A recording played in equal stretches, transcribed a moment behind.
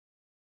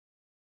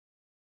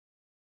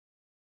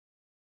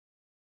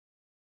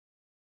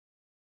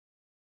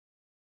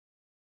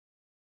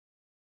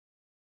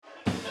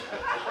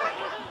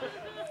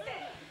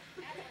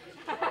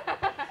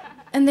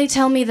And they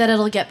tell me that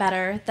it'll get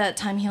better, that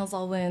time heals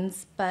all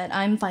wounds, but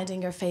I'm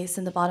finding your face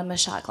in the bottom of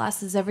shot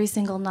glasses every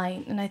single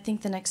night, and I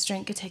think the next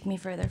drink could take me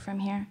further from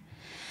here.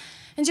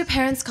 And your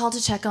parents call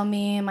to check on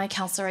me, and my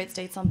counselor writes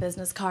dates on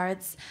business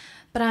cards,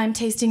 but I'm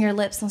tasting your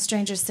lips on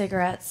strangers'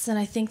 cigarettes, and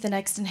I think the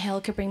next inhale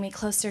could bring me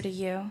closer to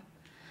you.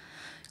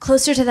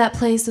 Closer to that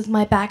place with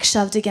my back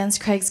shoved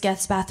against Craig's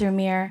guest bathroom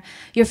mirror,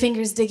 your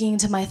fingers digging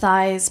into my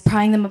thighs,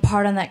 prying them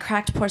apart on that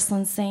cracked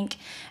porcelain sink,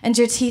 and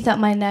your teeth at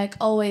my neck,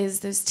 always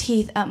those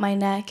teeth at my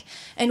neck.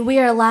 And we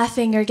are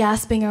laughing or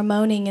gasping or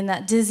moaning in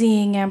that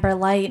dizzying amber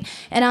light,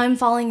 and I'm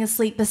falling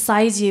asleep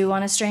beside you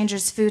on a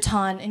stranger's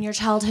futon, in your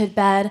childhood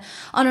bed,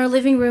 on our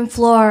living room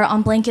floor,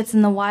 on blankets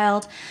in the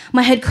wild,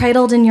 my head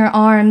cradled in your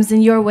arms,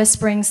 and you're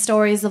whispering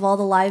stories of all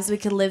the lives we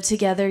could live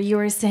together. You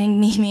are saying,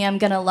 Mimi, I'm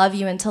gonna love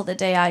you until the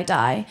day I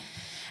die.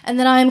 And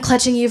then I am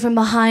clutching you from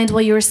behind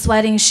while you are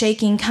sweating,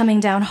 shaking, coming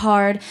down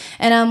hard.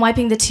 And I'm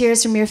wiping the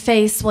tears from your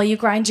face while you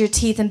grind your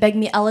teeth and beg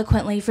me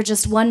eloquently for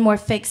just one more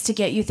fix to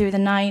get you through the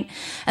night.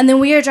 And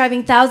then we are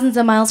driving thousands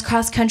of miles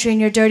cross-country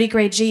in your dirty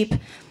gray Jeep,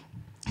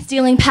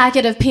 stealing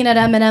packet of peanut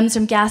M&Ms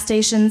from gas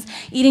stations,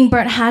 eating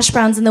burnt hash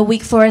browns in the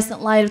weak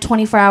fluorescent light of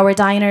 24-hour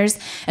diners,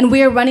 and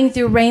we are running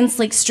through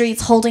rain-slicked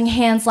streets, holding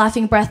hands,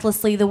 laughing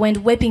breathlessly, the wind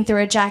whipping through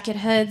our jacket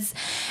hoods.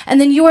 And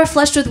then you are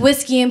flushed with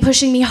whiskey and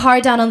pushing me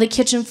hard down on the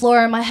kitchen floor,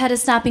 and my head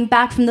is snapping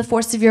back from the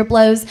force of your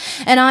blows,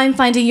 and I'm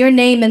finding your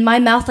name in my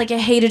mouth like a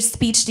hated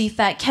speech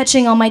defect,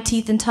 catching on my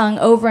teeth and tongue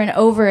over and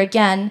over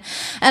again.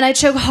 And I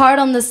choke hard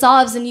on the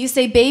sobs, and you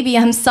say, baby,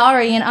 I'm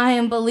sorry, and I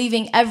am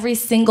believing every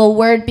single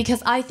word,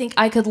 because I think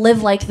I could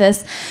live like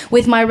this,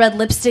 with my red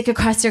lipstick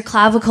across your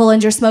clavicle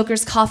and your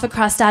smoker's cough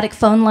across static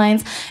phone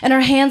lines, and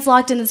our hands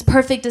locked in this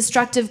perfect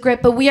destructive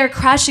grip, but we are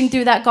crashing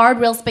through that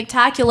guardrail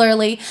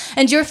spectacularly,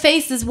 and your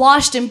face is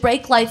washed in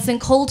brake lights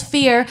and cold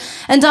fear,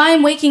 and I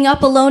am waking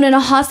up alone in a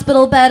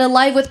hospital bed,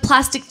 alive with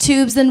plastic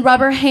tubes and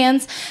rubber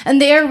hands,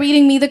 and they are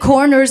reading me the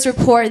coroner's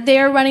report, they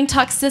are running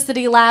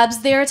toxicity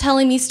labs, they are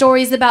telling me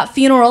stories about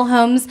funeral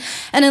homes,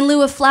 and in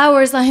lieu of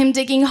flowers, I am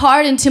digging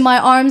hard into my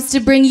arms to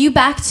bring you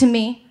back to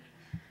me.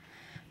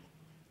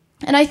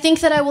 And I think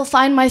that I will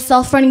find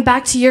myself running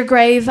back to your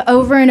grave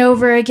over and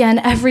over again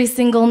every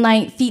single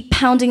night, feet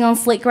pounding on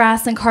slick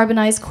grass and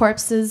carbonized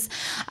corpses.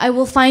 I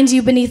will find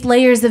you beneath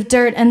layers of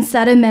dirt and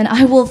sediment.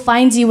 I will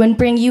find you and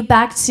bring you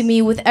back to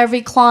me with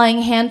every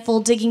clawing handful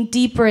digging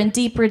deeper and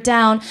deeper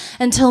down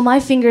until my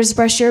fingers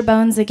brush your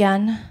bones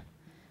again.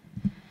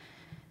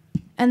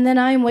 And then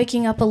I am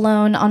waking up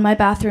alone on my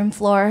bathroom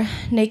floor,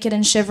 naked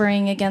and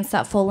shivering against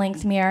that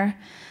full-length mirror,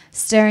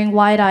 staring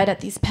wide-eyed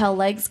at these pale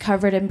legs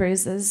covered in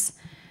bruises,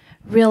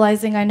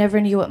 realizing I never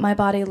knew what my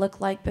body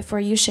looked like before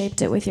you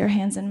shaped it with your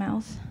hands and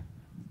mouth.